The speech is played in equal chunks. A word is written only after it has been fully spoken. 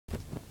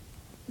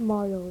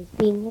Mario is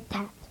being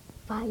attacked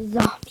by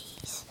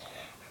zombies.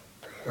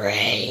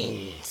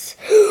 Brains.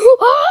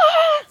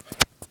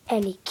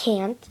 And he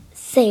can't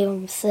save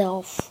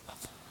himself.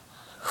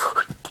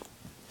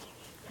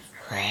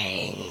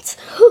 Brains.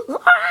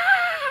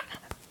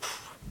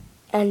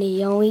 And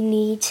he only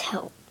needs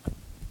help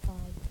by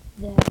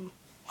them.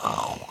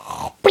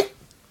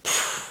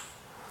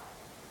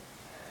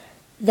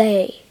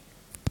 They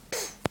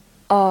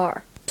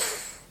are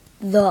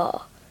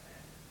the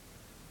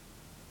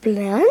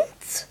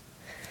Plants?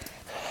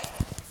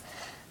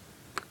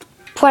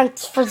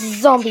 Plants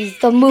vs. Zombies,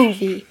 the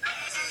movie.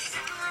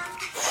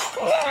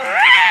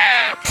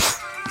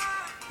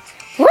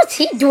 What's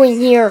he doing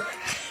here?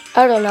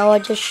 I don't know, I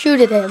just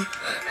shoot at him.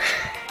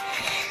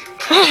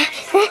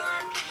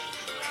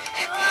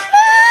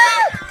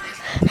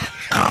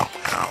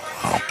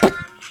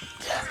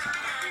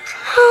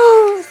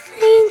 Oh,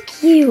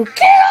 thank you.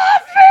 Get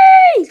off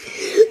me!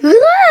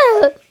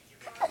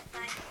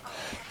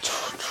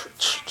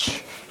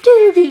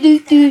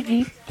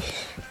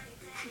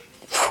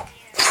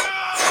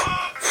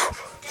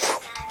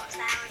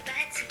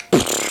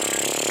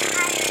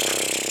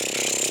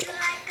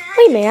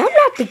 Wait a minute, I'm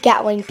not the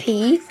Gatling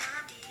Pea.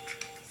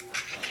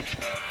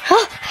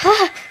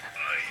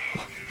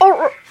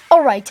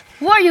 Alright,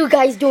 what are you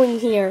guys doing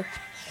here?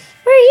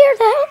 We're here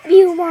to help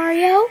you,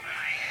 Mario.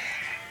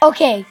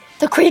 Okay,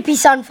 the creepy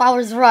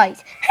sunflower's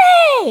right.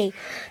 Hey!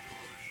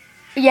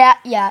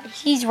 Yeah,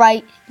 he's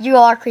right. You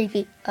are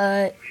creepy.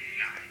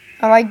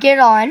 Alright, get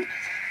on.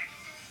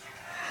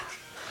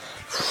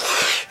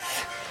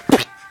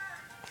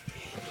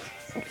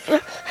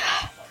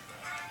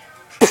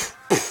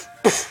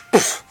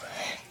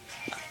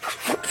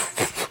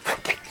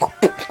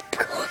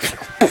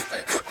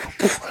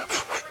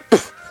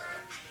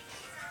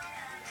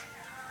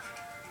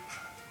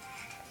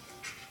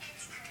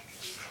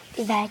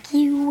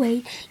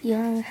 Evacuate,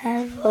 you'll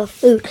have a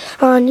food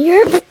on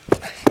your...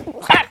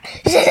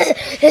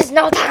 There's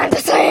no time to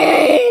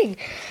sing!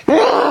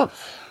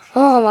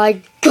 Oh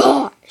my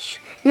gosh!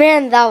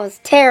 Man, that was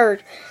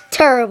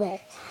terrible.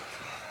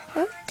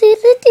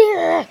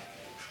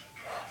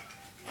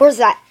 Where's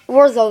that?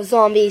 Where's those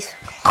zombies?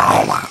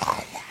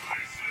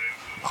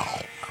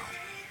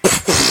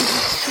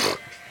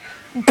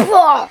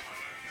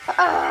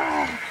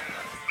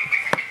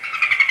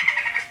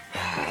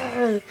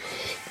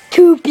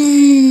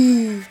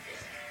 Koopy!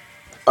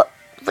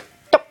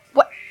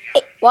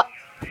 What?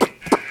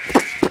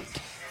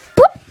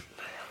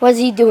 What's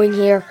he doing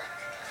here?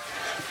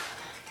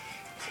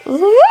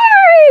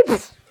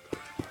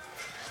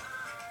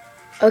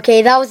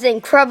 Okay, that was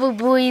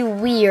incredibly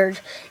weird,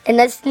 and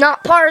that's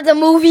not part of the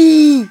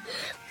movie.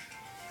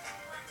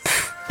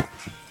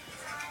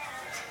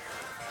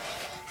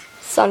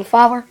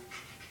 Sunflower,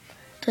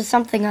 there's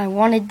something I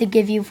wanted to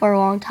give you for a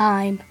long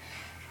time.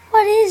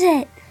 What is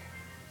it?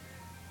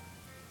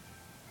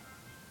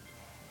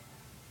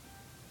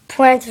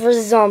 Plants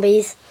vs.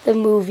 Zombies, the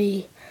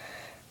movie.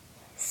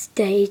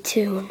 Stay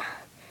tuned.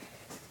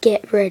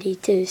 Get ready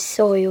to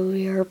soil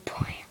your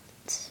plant.